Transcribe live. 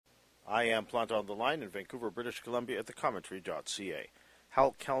I am Plant on the Line in Vancouver, British Columbia at thecommentary.ca.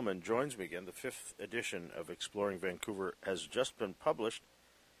 Hal Kalman joins me again. The 5th edition of Exploring Vancouver has just been published,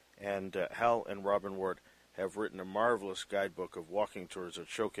 and Hal and Robin Ward have written a marvelous guidebook of walking tours that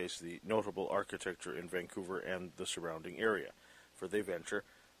showcase the notable architecture in Vancouver and the surrounding area. For they venture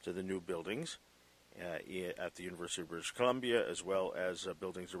to the new buildings at the University of British Columbia, as well as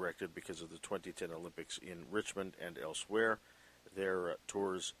buildings erected because of the 2010 Olympics in Richmond and elsewhere. Their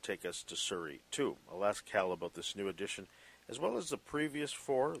tours take us to Surrey, too. I'll ask Hal about this new edition, as well as the previous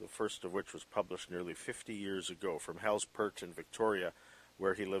 4, the first of which was published nearly 50 years ago from Hal's Perch in Victoria,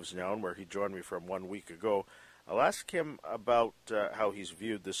 where he lives now and where he joined me from 1 week ago. I'll ask him about how he's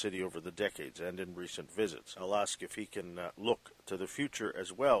viewed the city over the decades and in recent visits. I'll ask if he can look to the future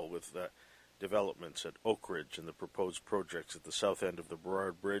as well with developments at Oak Ridge and the proposed projects at the south end of the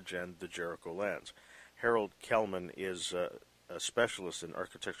Burrard Bridge and the Jericho lands. Harold Kalman is a specialist in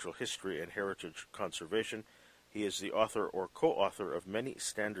architectural history and heritage conservation. He is the author or co-author of many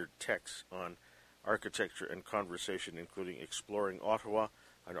standard texts on architecture and conversation, including Exploring Ottawa,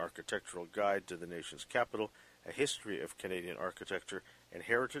 an architectural guide to the nation's capital, a history of Canadian architecture, and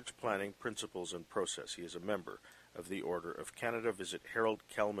heritage planning principles and process. He is a member of the Order of Canada. Visit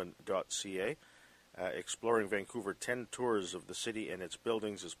haroldkalman.ca. Exploring Vancouver, 10 Tours of the City and Its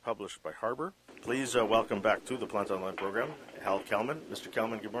Buildings is published by Harbour. Please welcome back to the Plant Online program, Hal Kalman. Mr.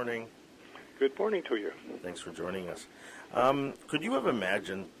 Kalman, good morning. Good morning to you. Thanks for joining us. Could you have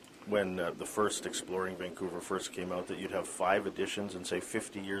imagined when the first Exploring Vancouver first came out that you'd have 5 editions and say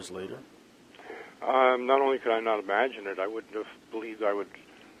 50 years later? Not only could I not imagine it, I wouldn't have believed I would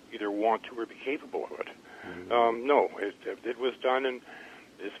either want to or be capable of it. Mm-hmm. No, it was done, and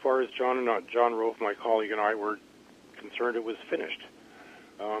as far as John Rove, my colleague, and I were concerned, it was finished.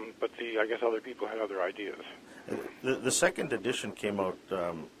 But I guess other people had other ideas. The second edition came out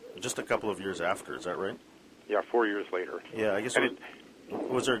just a couple of years after, is that right? Yeah, 4 years later. Yeah, I guess.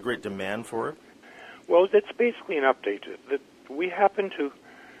 Was there a great demand for it? Well, it's basically an update. That we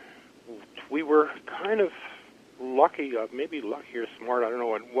were kind of lucky, maybe lucky or smart, I don't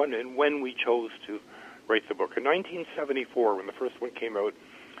know, and when we chose to write the book. In 1974, when the first one came out,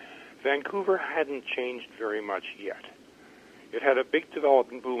 Vancouver hadn't changed very much yet. It had a big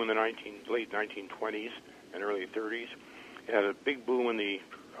development boom in the late 1920s and early 30s. It had a big boom in the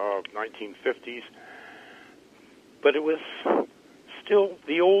 1950s. But it was still,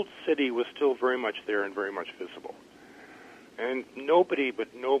 the old city was still very much there and very much visible. And nobody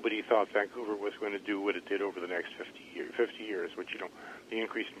thought Vancouver was going to do what it did over the next 50 years, which, the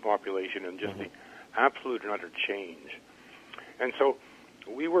increase in population and just the absolute and utter change. And so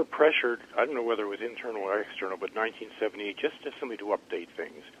we were pressured, I don't know whether it was internal or external, but 1978, just simply to update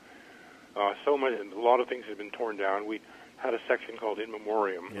things. A lot of things had been torn down. We had a section called In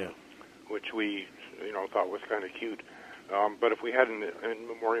Memoriam, which we, thought was kind of cute. But if we had an In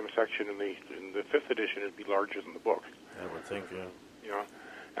Memoriam section in the 5th edition, it'd be larger than the book. I would think, yeah.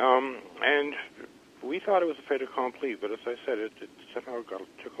 And we thought it was a fait accompli, but as I said, it somehow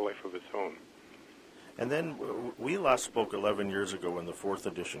took a life of its own. And then we last spoke 11 years ago when the 4th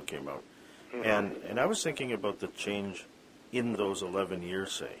edition came out. Mm-hmm. And I was thinking about the change in those 11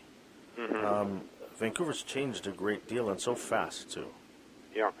 years, say. Mm-hmm. Vancouver's changed a great deal, and so fast, too.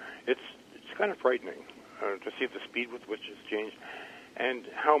 Yeah, it's kind of frightening to see the speed with which it's changed and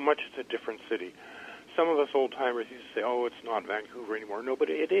how much it's a different city. Some of us old-timers used to say, oh, it's not Vancouver anymore. No, but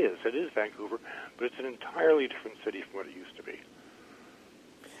it is. It is Vancouver, but it's an entirely different city from what it used to be.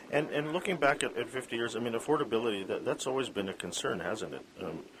 And looking back at 50 years, affordability, that's always been a concern, hasn't it?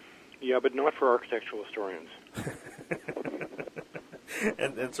 Yeah, but not for architectural historians.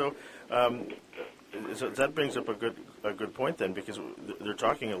 and so that brings up a good point then, because they're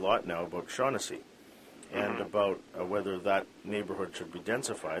talking a lot now about Shaughnessy and about whether that neighborhood should be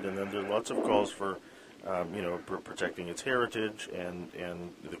densified, and then there are lots of calls for protecting its heritage and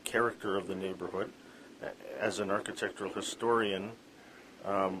the character of the neighborhood. As an architectural historian,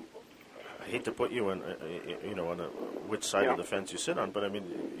 I hate to put you on which side of the fence you sit on, but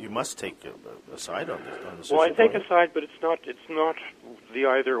you must take a side on this. Well, I take a side, but it's not the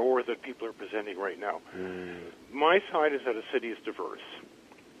either or that people are presenting right now. My side is that a city is diverse,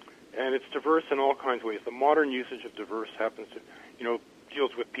 and it's diverse in all kinds of ways. The modern usage of diverse happens to,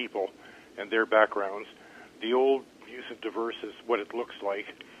 deals with people and their backgrounds. The old use of diverse is what it looks like,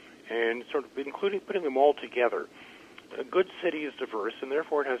 and sort of including putting them all together. A good city is diverse, and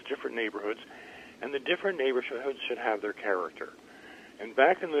therefore it has different neighborhoods, and the different neighborhoods should have their character. And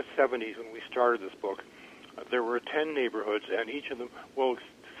back in the 70s, when we started this book, there were 10 neighborhoods, and each of them, well,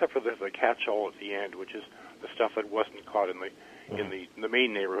 except for the catch-all at the end, which is the stuff that wasn't caught in the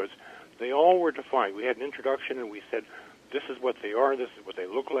main neighborhoods, They all were defined. We had an introduction, and we said, this is what they are, this is what they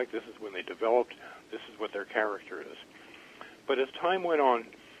look like, this is when they developed, this is what their character is. But as time went on,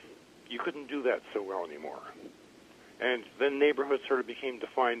 you couldn't do that so well anymore. And then neighborhoods sort of became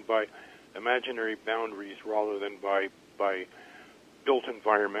defined by imaginary boundaries rather than by built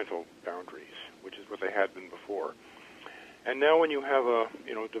environmental boundaries, which is what they had been before. And now when you have a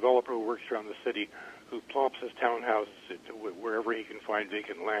developer who works around the city who plops his townhouses wherever he can find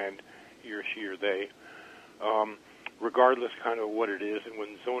vacant land, he or she or they, regardless kind of what it is, and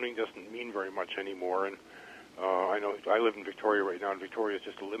when zoning doesn't mean very much anymore. And I know I live in Victoria right now, and Victoria is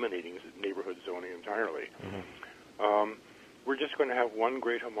just eliminating neighborhood zoning entirely. Mm-hmm. We're just going to have one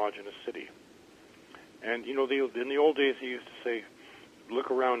great homogeneous city. And, in the old days, he used to say, look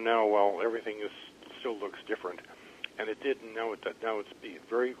around now while everything still looks different. And it did, and now it's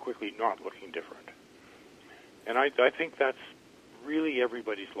very quickly not looking different. And I think that's really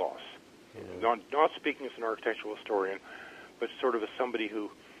everybody's loss. Yeah. Not speaking as an architectural historian, but sort of as somebody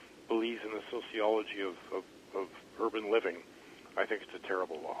who believes in the sociology of urban living. I think it's a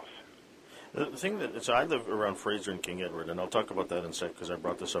terrible loss. The thing so I live around Fraser and King Edward, and I'll talk about that in a sec because I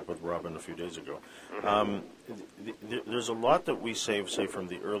brought this up with Robin a few days ago. Mm-hmm. There's a lot that we say from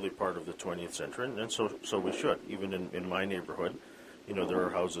the early part of the 20th century, and so we should. Even in my neighborhood, there are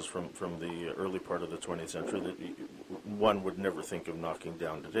houses from the early part of the 20th century that one would never think of knocking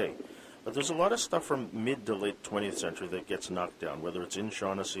down today. But there's a lot of stuff from mid to late 20th century that gets knocked down, whether it's in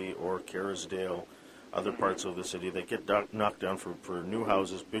Shaughnessy or Kerrisdale, other parts of the city that get knocked down for new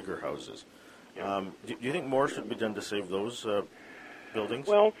houses, bigger houses. Do you think more should be done to save those buildings?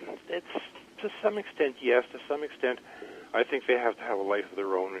 Well, it's to some extent, yes. To some extent, I think they have to have a life of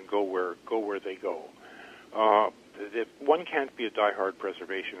their own and go where they go. One can't be a diehard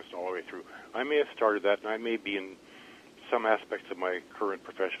preservationist all the way through. I may have started that, and I may be in some aspects of my current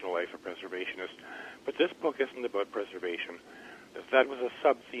professional life a preservationist. But this book isn't about preservation. That was a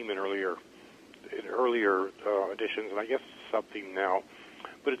sub-theme in earlier editions, and I guess it's a sub-theme now.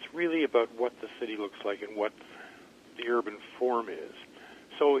 But it's really about what the city looks like and what the urban form is.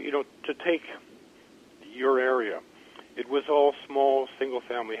 So, to take your area, it was all small,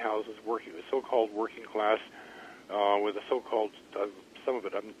 single-family houses, so-called working class, with a so-called, some of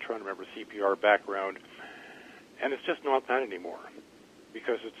it, I'm trying to remember, CPR background. And it's just not that anymore,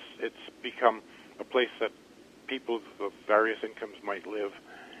 because it's become a place that people of various incomes might live,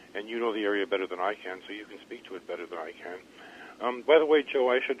 and you know the area better than I can, so you can speak to it better than I can. By the way, Joe,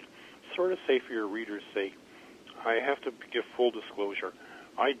 I should sort of say for your readers' sake, I have to give full disclosure.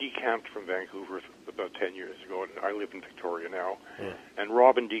 I decamped from Vancouver about 10 years ago, and I live in Victoria now. Yeah. And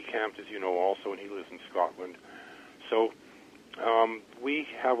Robin decamped, as you know, also, and he lives in Scotland. So we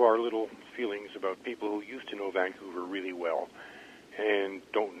have our little feelings about people who used to know Vancouver really well and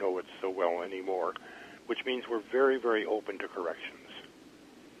don't know it so well anymore, which means we're very, very open to corrections.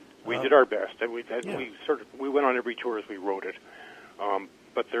 We did our best, and we went on every tour as we wrote it.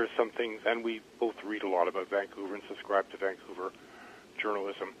 But there's some things, and we both read a lot about Vancouver and subscribe to Vancouver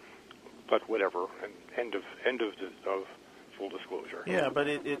journalism. But whatever, and end of full disclosure. Yeah, but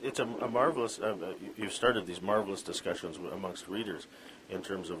it's a marvelous. You've started these marvelous discussions amongst readers in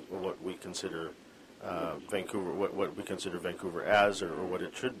terms of what we consider Vancouver, what we consider Vancouver as, or what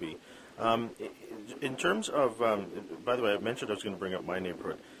it should be. In terms of, by the way, I mentioned I was going to bring up my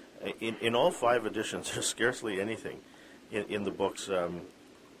neighborhood. In all 5 editions, there's scarcely anything in the books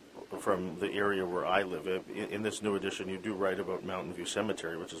from the area where I live. In this new edition, you do write about Mountain View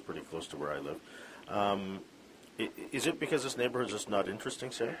Cemetery, which is pretty close to where I live. Is it because this neighborhood is just not interesting,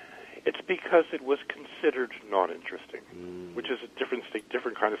 say? It's because it was considered not interesting, which is a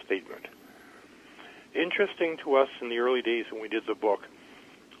different kind of statement. Interesting to us in the early days when we did the book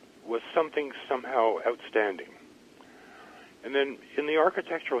was something somehow outstanding. And then in the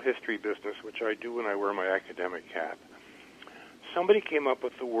architectural history business, which I do when I wear my academic cap, somebody came up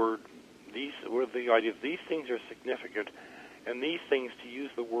with the idea these things are significant, and these things, to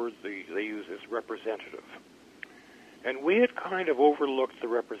use the word they use, is representative. And we had kind of overlooked the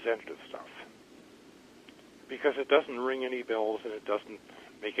representative stuff because it doesn't ring any bells and it doesn't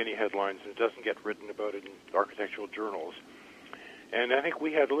make any headlines and it doesn't get written about in architectural journals. And I think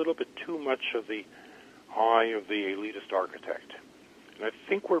we had a little bit too much of the eye of the elitist architect. And I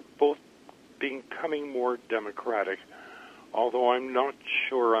think we're both becoming more democratic, although I'm not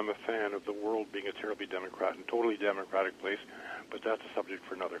sure I'm a fan of the world being a terribly totally democratic place, but that's a subject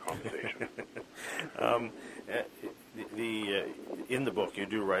for another conversation. In the book, you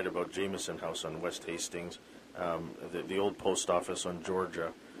do write about Jameson House on West Hastings, the old post office on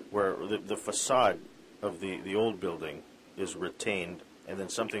Georgia, where the facade of the old building is retained and then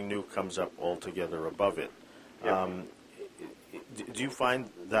something new comes up altogether above it. Yeah. Do you find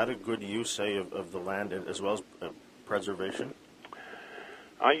that a good use, say, of the land as well as preservation?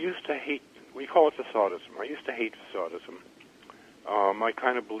 I used to hate, we call it facadism. I used to hate facadism. I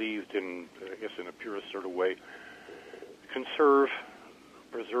kind of believed in, I guess in a purist sort of way, conserve,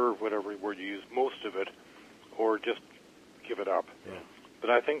 preserve, whatever word you use, most of it, or just give it up. Yeah. But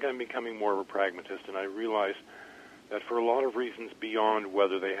I think I'm becoming more of a pragmatist, and I realize that for a lot of reasons beyond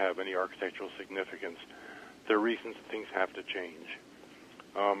whether they have any architectural significance, there are reasons that things have to change.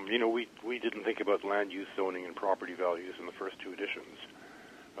 We didn't think about land use zoning and property values in the first two editions.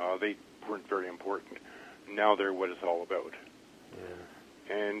 They weren't very important. Now they're what it's all about.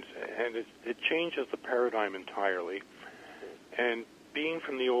 Yeah. And it changes the paradigm entirely. And being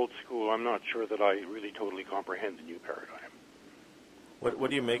from the old school, I'm not sure that I really totally comprehend the new paradigm. What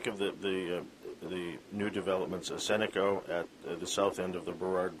do you make of the new developments at Seneca at the south end of the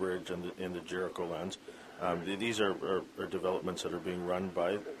Burrard Bridge and in the Jericho lands? These are developments that are being run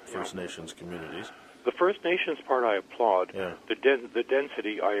by First Nations communities. The First Nations part I applaud. Yeah. The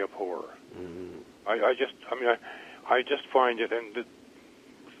density I abhor. Mm-hmm. I just find it, and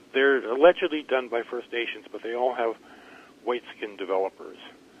they're allegedly done by First Nations, but they all have white-skinned developers,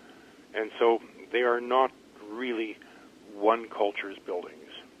 and so they are not really one culture's buildings.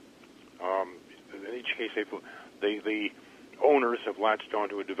 In each case, the owners have latched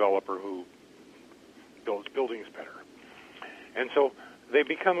onto a developer who builds buildings better, and so they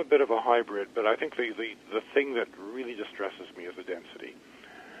become a bit of a hybrid. But I think the thing that really distresses me is the density.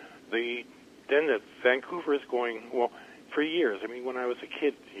 Then that Vancouver is going, well, for years. I mean, when I was a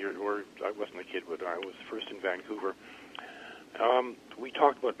kid here, or I wasn't a kid, but I was first in Vancouver, we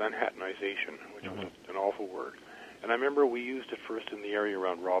talked about Manhattanization, which was an awful word. And I remember we used it first in the area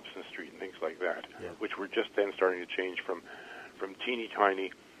around Robson Street and things like that, which were just then starting to change from teeny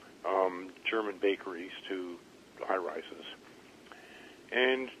tiny German bakeries to high-rises.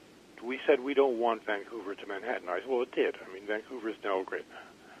 And we said we don't want Vancouver to Manhattanize. Well, it did. I mean, Vancouver is now great.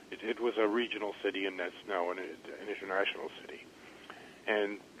 It was a regional city, and that's now an international city.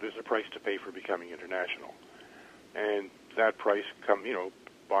 And there's a price to pay for becoming international. And that price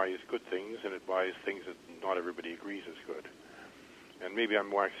buys good things, and it buys things that not everybody agrees is good. And maybe I'm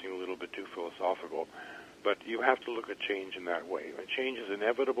waxing a little bit too philosophical, but you have to look at change in that way. And change is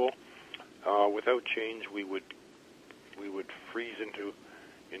inevitable. Without change, we would freeze into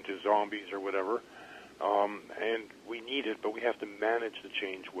zombies or whatever. And we need it, but we have to manage the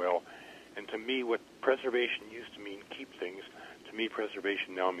change well. And to me, what preservation used to mean keep things, to me,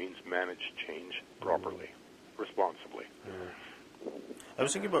 preservation now means manage change properly, responsibly. I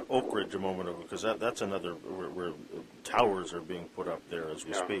was thinking about Oak Ridge a moment ago, because that's another where towers are being put up there as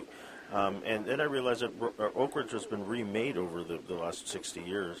we speak. And then I realized that Oak Ridge has been remade over the last 60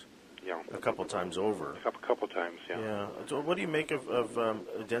 years. Yeah. A couple times over. A couple times, yeah. Yeah. So what do you make of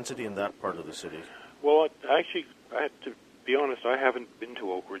density in that part of the city? Well, actually, I have to be honest, I haven't been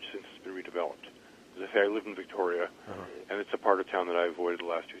to Oak Ridge since it's been redeveloped. As I say, I live in Victoria, and it's a part of town that I avoided the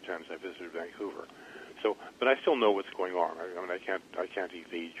last 2 times I visited Vancouver. So, but I still know what's going on. I mean, I can't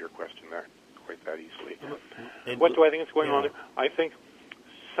evade your question quite that easily. What do I think is going on there? I think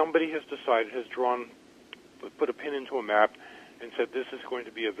somebody has decided, put a pin into a map and said this is going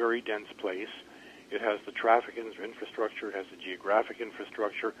to be a very dense place. It has the traffic infrastructure, it has the geographic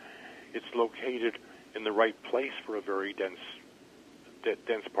infrastructure. It's located in the right place for a very dense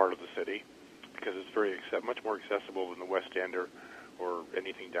part of the city, because it's much more accessible than the West End or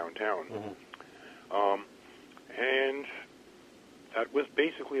anything downtown. And that was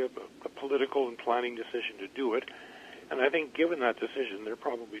basically a political and planning decision to do it. And I think given that decision, they're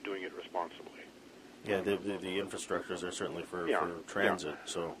probably doing it responsibly. Yeah, the infrastructures are certainly for transit. Yeah.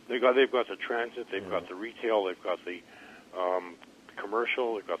 So they've got the transit, they've got the retail, they've got the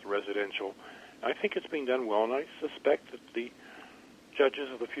commercial, they've got the residential. I think it's being done well, and I suspect that the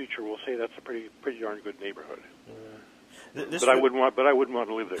judges of the future will say that's a pretty darn good neighborhood. But I wouldn't want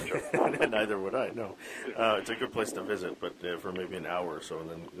to live there, Joe. Neither would I. No, it's a good place to visit, but for maybe an hour or so, and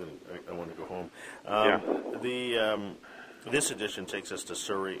then I want to go home. This edition takes us to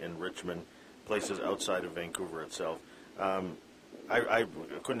Surrey and Richmond, places outside of Vancouver itself. I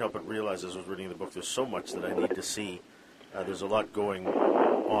couldn't help but realize as I was reading the book, there's so much that I need to see. There's a lot going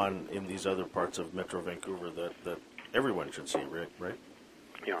on in these other parts of Metro Vancouver that everyone should see, right?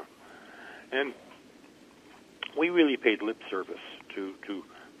 Yeah. And we really paid lip service to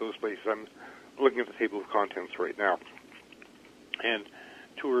those places. I'm looking at the table of contents right now. And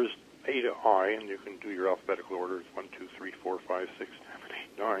tours A to I, and you can do your alphabetical order. It's 1, 2, 3, 4, 5, 6, 7,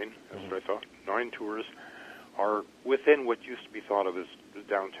 8, 9. That's what I thought. 9 tours are within what used to be thought of as the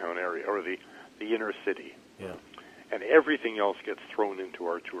downtown area or the inner city. Yeah. And everything else gets thrown into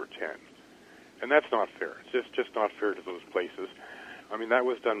our Tour 10. And that's not fair. It's just not fair to those places. I mean, that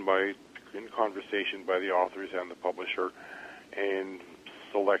was done in conversation by the authors and the publisher and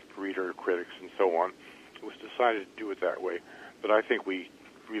select reader critics and so on. It was decided to do it that way. But I think we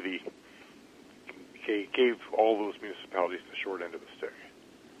really gave all those municipalities the short end of the stick.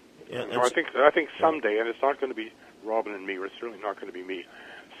 Yeah, so I think someday, and it's not going to be Robin and me, or it's certainly not going to be me,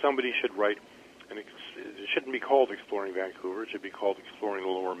 somebody should write, and it shouldn't be called Exploring Vancouver, it should be called Exploring the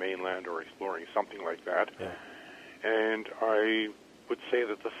Lower Mainland or Exploring something like that. Yeah. And I would say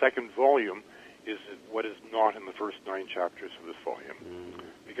that the second volume is what is not in the first 9 chapters of this volume.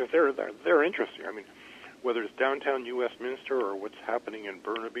 Because they're interesting. I mean, whether it's downtown New Westminster or what's happening in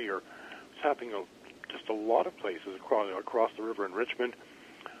Burnaby or what's happening just a lot of places across the river in Richmond.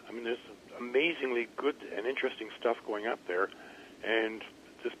 I mean, there's amazingly good and interesting stuff going up there, and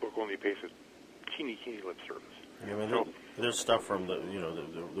this book only pays a teeny lip service. Yeah, I mean, there's stuff from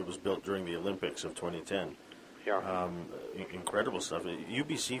that was built during the Olympics of 2010. Yeah. Incredible stuff.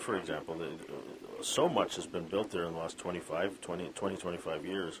 UBC, for example, so much has been built there in the last 25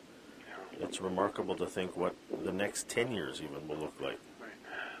 years. Yeah. It's remarkable to think what the next 10 years even will look like. Right.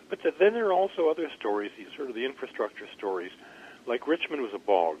 But then there are also other stories, these sort of the infrastructure stories. Like Richmond was a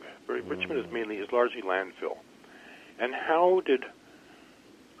bog. Richmond is largely landfill. And how did,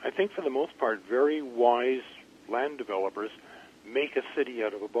 I think for the most part, very wise land developers make a city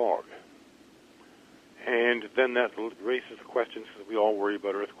out of a bog? And then that raises the questions, because we all worry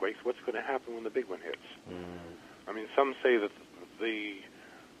about earthquakes. What's going to happen when the big one hits? I mean, some say that the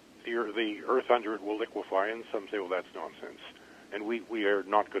earth under it will liquefy, and some say, well, that's nonsense. And we are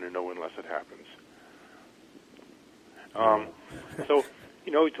not going to know unless it happens. So,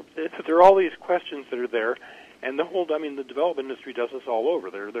 there are all these questions that are there, and the development industry does this all over.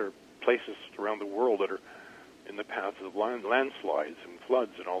 There are places around the world that are in the paths of landslides and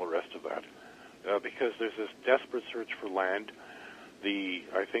floods and all the rest of that. Because there's this desperate search for land.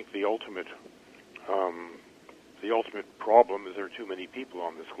 I think the ultimate problem is there are too many people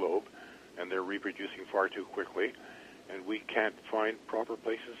on this globe, and they're reproducing far too quickly, and we can't find proper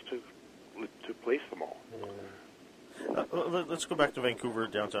places to place them all. Let's go back to Vancouver,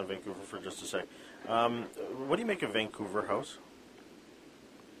 downtown Vancouver, for just a sec. What do you make of Vancouver House?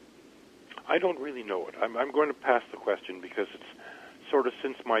 I don't really know it. I'm going to pass the question because it's sort of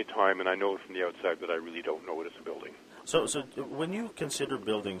since my time, and I know it from the outside, but I really don't know it as a building. So when you consider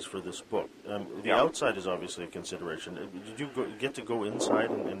buildings for this book, the outside is obviously a consideration. Did you get to go inside?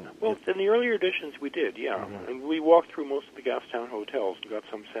 Well, in the earlier editions we did, yeah. Mm-hmm. And we walked through most of the Gastown hotels and got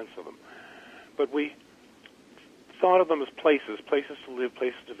some sense of them. But we thought of them as places to live,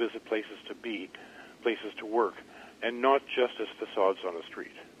 places to visit, places to be, places to work, and not just as facades on a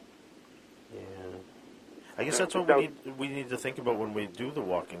street. Yeah. I guess that's what we need to think about when we do the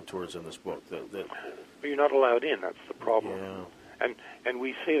walking tours in this book. But you're not allowed in. That's the problem. Yeah. And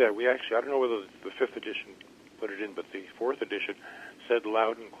we say that. We actually, I don't know whether the 5th edition put it in, but the 4th edition said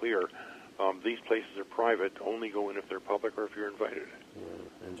loud and clear, these places are private. Only go in if they're public or if you're invited.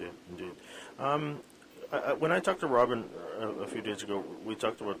 Yeah, indeed. When I talked to Robin a few days ago, we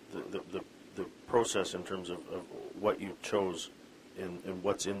talked about the process in terms of what you chose and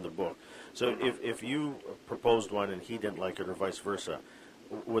what's in the book. So if you proposed one and he didn't like it or vice versa,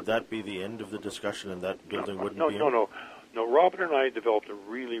 would that be the end of the discussion and that building wouldn't be? No. Robin and I developed a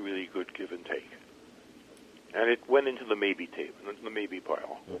really, really good give and take. And it went into the maybe table, into the maybe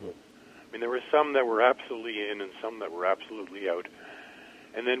pile. Mm-hmm. I mean, there were some that were absolutely in and some that were absolutely out.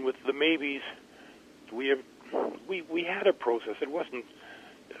 And then with the maybes, we had a process. It wasn't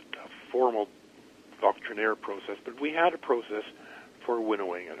a formal doctrinaire process, but we had a process for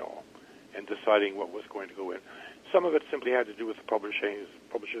winnowing it all and deciding what was going to go in. Some of it simply had to do with the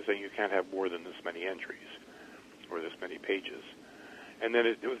publisher saying you can't have more than this many entries or this many pages. And then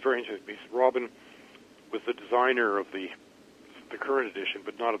it was very interesting because Robin was the designer of the current edition,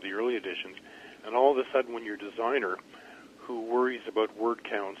 but not of the early editions. And all of a sudden, when your designer, who worries about word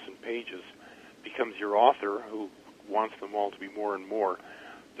counts and pages, becomes your author, who wants them all to be more and more,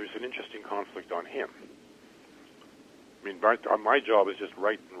 there's an interesting conflict on him. I mean, my job is just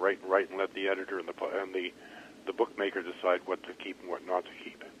write and let the editor and the bookmaker decide what to keep and what not to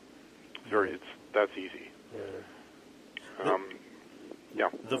keep. That's easy. Yeah.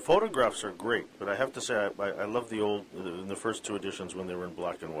 The photographs are great, but I have to say I love the first 2 editions when they were in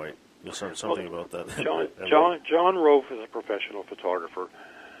black and white. There's something about that. John Rofe is a professional photographer.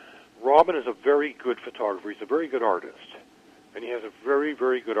 Robin is a very good photographer. He's a very good artist, and he has a very,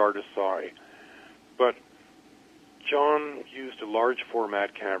 very good artist's eye. But John used a large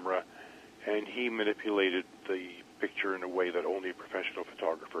format camera, and he manipulated the picture in a way that only a professional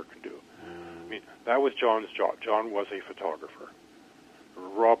photographer can do. I mean, that was John's job. John was a photographer.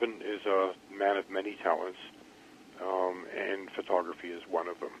 Robin is a man of many talents, and photography is one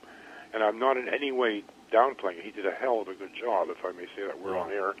of them. And I'm not in any way downplaying it. He did a hell of a good job, if I may say that word on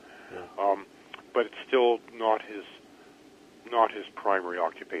air. Yeah. But it's still not his primary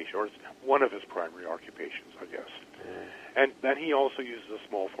occupation, or it's one of his primary occupations, I guess. Yeah. And then he also uses a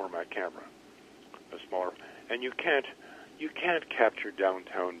small format camera, a smaller. And you can't capture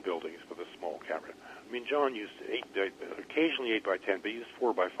downtown buildings with a small camera. I mean, John used occasionally 8 by 10, but he used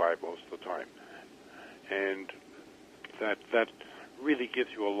 4 by 5 most of the time, and that really gives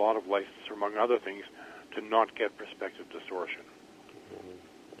you a lot of license, among other things, to not get perspective distortion.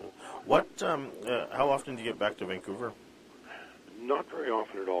 What? How often do you get back to Vancouver? Not very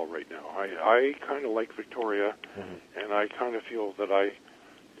often at all right now. I kind of like Victoria, and I kind of feel that I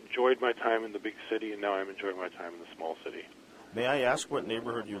enjoyed my time in the big city, and now I'm enjoying my time in the small city. May I ask what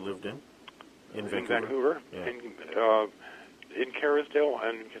neighborhood you lived in? In Vancouver? Yeah. In Kerrisdale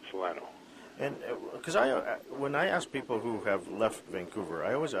and in Kitsilano. And because when I ask people who have left Vancouver,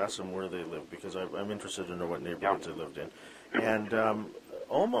 I always ask them where they live, because I'm interested to know what neighborhoods they lived in. And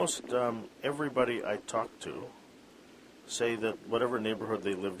almost everybody I talk to say that whatever neighborhood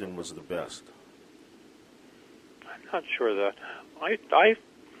they lived in was the best. I'm not sure that.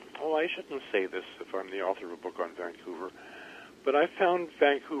 I shouldn't say this if I'm the author of a book on Vancouver, but I found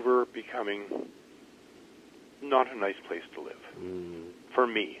Vancouver becoming not a nice place to live for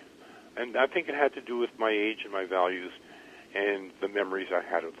me. And I think it had to do with my age and my values and the memories I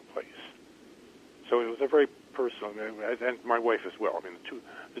had of the place. So it was a very personal, and my wife as well. I mean,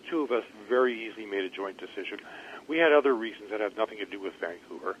 the two of us very easily made a joint decision. We had other reasons that had nothing to do with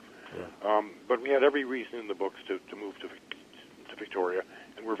Vancouver, but we had every reason in the books to move to Victoria,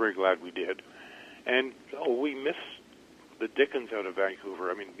 and we're very glad we did. And we miss the dickens out of Vancouver.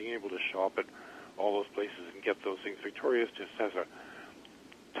 I mean, being able to shop at all those places and get those things. Victoria just has a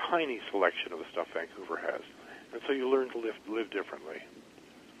tiny selection of the stuff Vancouver has, and so you learn to live differently.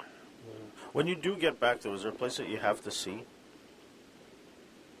 When you do get back, though, is there a place that you have to see?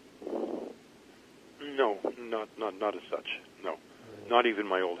 No, not as such. No, not even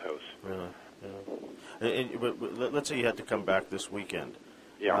my old house. But let's say you had to come back this weekend.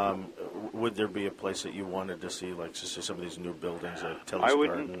 Yeah. Would there be a place that you wanted to see, like some of these new buildings, like Tilly's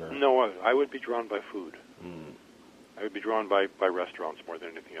Garden? No, I would be drawn by food. I would be drawn by restaurants more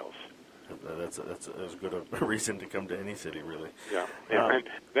than anything else. That's as good a reason to come to any city, really. Yeah. And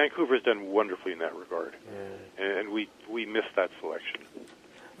Vancouver's done wonderfully in that regard. Yeah. And we miss that selection.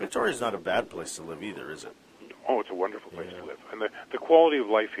 Victoria's not a bad place to live either, is it? Oh, it's a wonderful place to live. And the quality of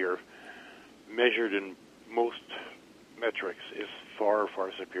life here, measured in most metrics, is far,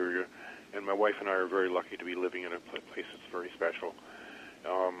 far superior. And my wife and I are very lucky to be living in a place that's very special,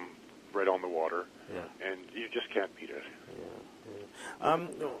 right on the water. Yeah. And you just can't beat it. Yeah.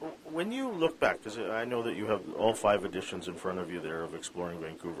 When you look back, because I know that you have all 5 editions in front of you there of Exploring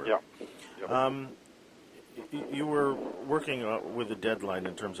Vancouver. Yeah. Yep. You were working with a deadline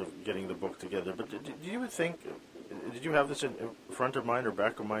in terms of getting the book together, but did you have this in front of mind or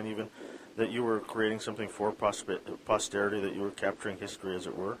back of mind even, that you were creating something for posterity, that you were capturing history, as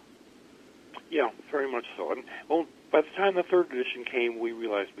it were? Yeah, very much so. And by the time the 3rd edition came, we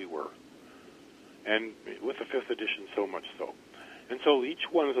realized we were. And with the 5th edition, so much so. And so each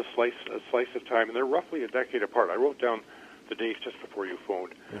one is a slice of time, and they're roughly a decade apart. I wrote down the dates just before you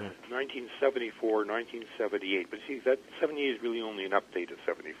phoned. 1974, 1978. But see, that 78 is really only an update of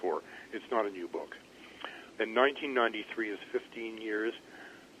 74. It's not a new book. Then 1993 is 15 years.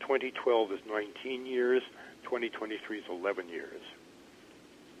 2012 is 19 years. 2023 is 11 years.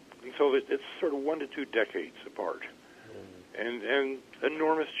 And so it's sort of 1 to 2 decades apart. And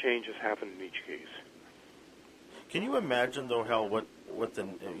enormous change has happened in each case. Can you imagine, though, Hal, what the,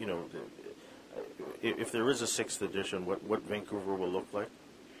 if there is a 6th edition, what Vancouver will look like?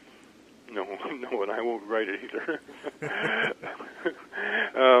 No, and I won't write it either.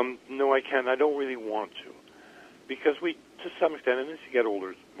 No, I can't. I don't really want to, because to some extent, and as you get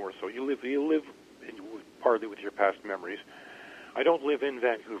older, more so, you live partly with your past memories. I don't live in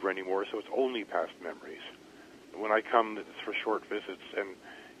Vancouver anymore, so it's only past memories. When I come, it's for short visits, and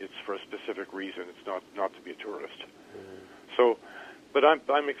it's for a specific reason. It's not to be a tourist. So, but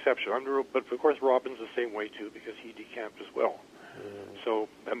I'm exceptional. But of course, Robin's the same way too, because he decamped as well. So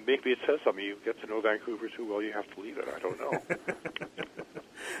maybe it says something. You get to know Vancouver too well, you have to leave it. I don't know.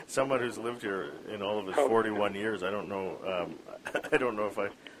 Someone who's lived here in all of his 41 years, I don't know. I don't know if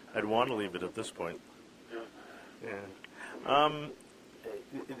I'd want to leave it at this point. Yeah.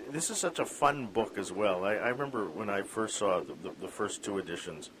 This is such a fun book as well. I remember when I first saw the first two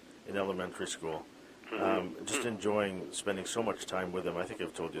editions in elementary school, just enjoying spending so much time with them. I think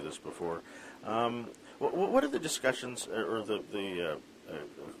I've told you this before. What are the discussions or the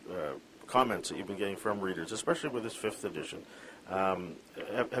comments that you've been getting from readers, especially with this fifth edition?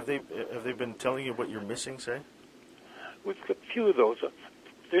 Have they been telling you what you're missing, say? With a few of those,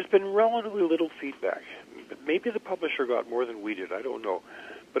 there's been relatively little feedback. Maybe the publisher got more than we did. I don't know.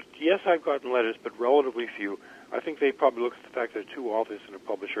 But yes, I've gotten letters, but relatively few. I think they probably look at the fact that there are two authors and a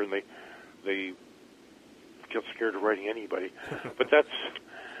publisher, and they get scared of writing anybody. But that's,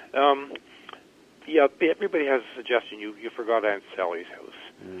 yeah, everybody has a suggestion. You forgot Aunt Sally's house.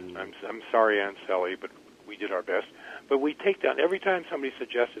 I'm sorry, Aunt Sally, but we did our best. But we take down, every time somebody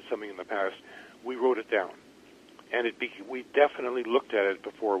suggested something in the past, we wrote it down. And we definitely looked at it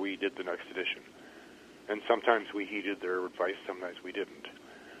before we did the next edition. And sometimes we heeded their advice, sometimes we didn't.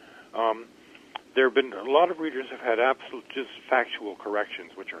 There have been, a lot of readers have had absolute, just factual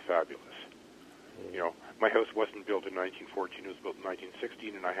corrections, which are fabulous. You know, my house wasn't built in 1914, it was built in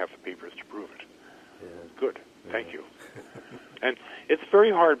 1916, and I have the papers to prove it. Yeah. Good, thank you. And it's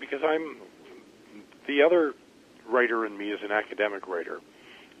very hard because the other writer in me is an academic writer.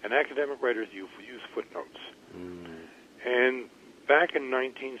 And academic writers use footnotes. And back in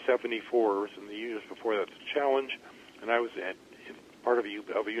 1974, and the years before that, the challenge, and I was part of a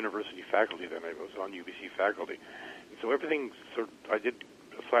university faculty then. I was on UBC faculty. And so everything I did,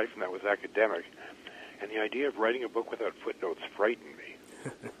 aside from that, was academic. And the idea of writing a book without footnotes frightened me.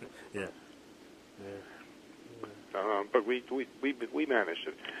 Yeah. But we managed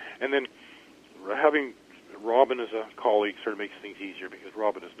it. And then having Robin as a colleague sort of makes things easier because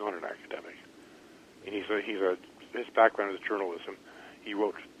Robin is not an academic. And his background is journalism. He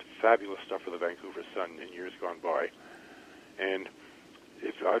wrote fabulous stuff for the Vancouver Sun in years gone by. And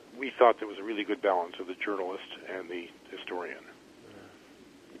we thought there was a really good balance of the journalist and the historian.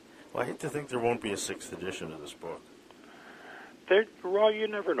 Well, I hate to think there won't be a sixth edition of this book. You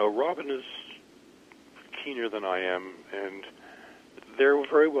never know. Robin is keener than I am, and there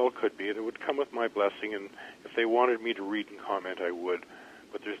very well could be. It would come with my blessing, and if they wanted me to read and comment, I would.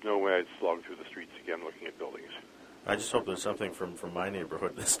 But there's no way I'd slog through the streets again looking at buildings. I just hope there's something from my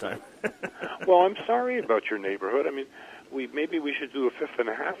neighborhood this time. Well, I'm sorry about your neighborhood. I mean, maybe we should do a 5th and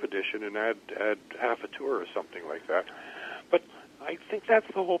a half edition and add half a tour or something like that. But I think that's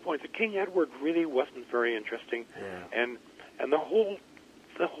the whole point. The King Edward really wasn't very interesting, and the whole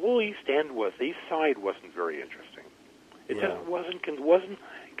East End the East Side wasn't very interesting. It just wasn't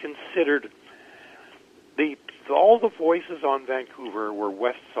considered. All the voices on Vancouver were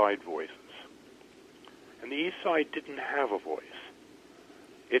West Side voices. And the East Side didn't have a voice.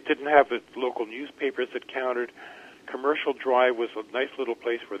 It didn't have the local newspapers that counted. Commercial Drive was a nice little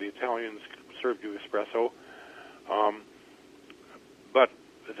place where the Italians served you espresso. But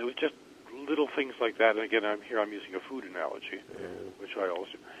there was just little things like that. And again, I'm using a food analogy, which I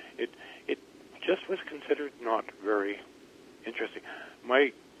also... It just was considered not very interesting.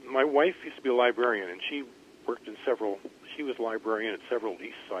 My wife used to be a librarian, and she worked in she was a librarian at several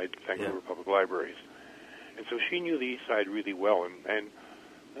East Side Vancouver public libraries. And so she knew the East Side really well, and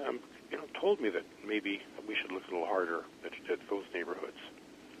told me that maybe we should look a little harder at those neighborhoods.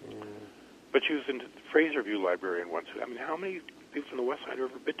 But she was in the Fraserview librarian once. I mean, how many people from the West Side have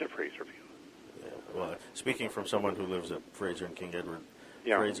ever been to Fraserview? Yeah. Well, speaking from someone who lives at Fraser and King Edward,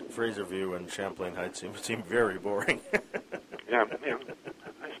 Fraserview and Champlain Heights seem very boring. yeah,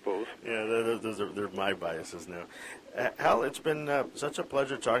 I suppose. Yeah, they're my biases now. Hal, it's been such a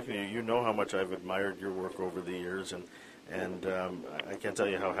pleasure talking to you. You know how much I've admired your work over the years, and I can't tell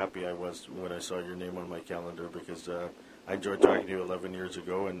you how happy I was when I saw your name on my calendar because I enjoyed talking to you 11 years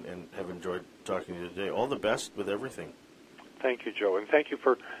ago and have enjoyed talking to you today. All the best with everything. Thank you, Joe, and thank you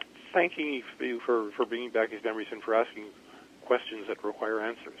for bringing back these memories and for asking questions that require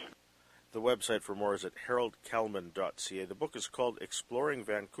answers. The website for more is at haroldkalman.ca. The book is called Exploring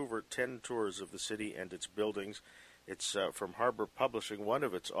Vancouver, 10 Tours of the City and Its Buildings. It's from Harbour Publishing. One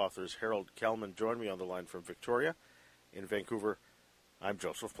of its authors, Harold Kalman, joined me on the line from Victoria. In Vancouver, I'm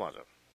Joseph Planta.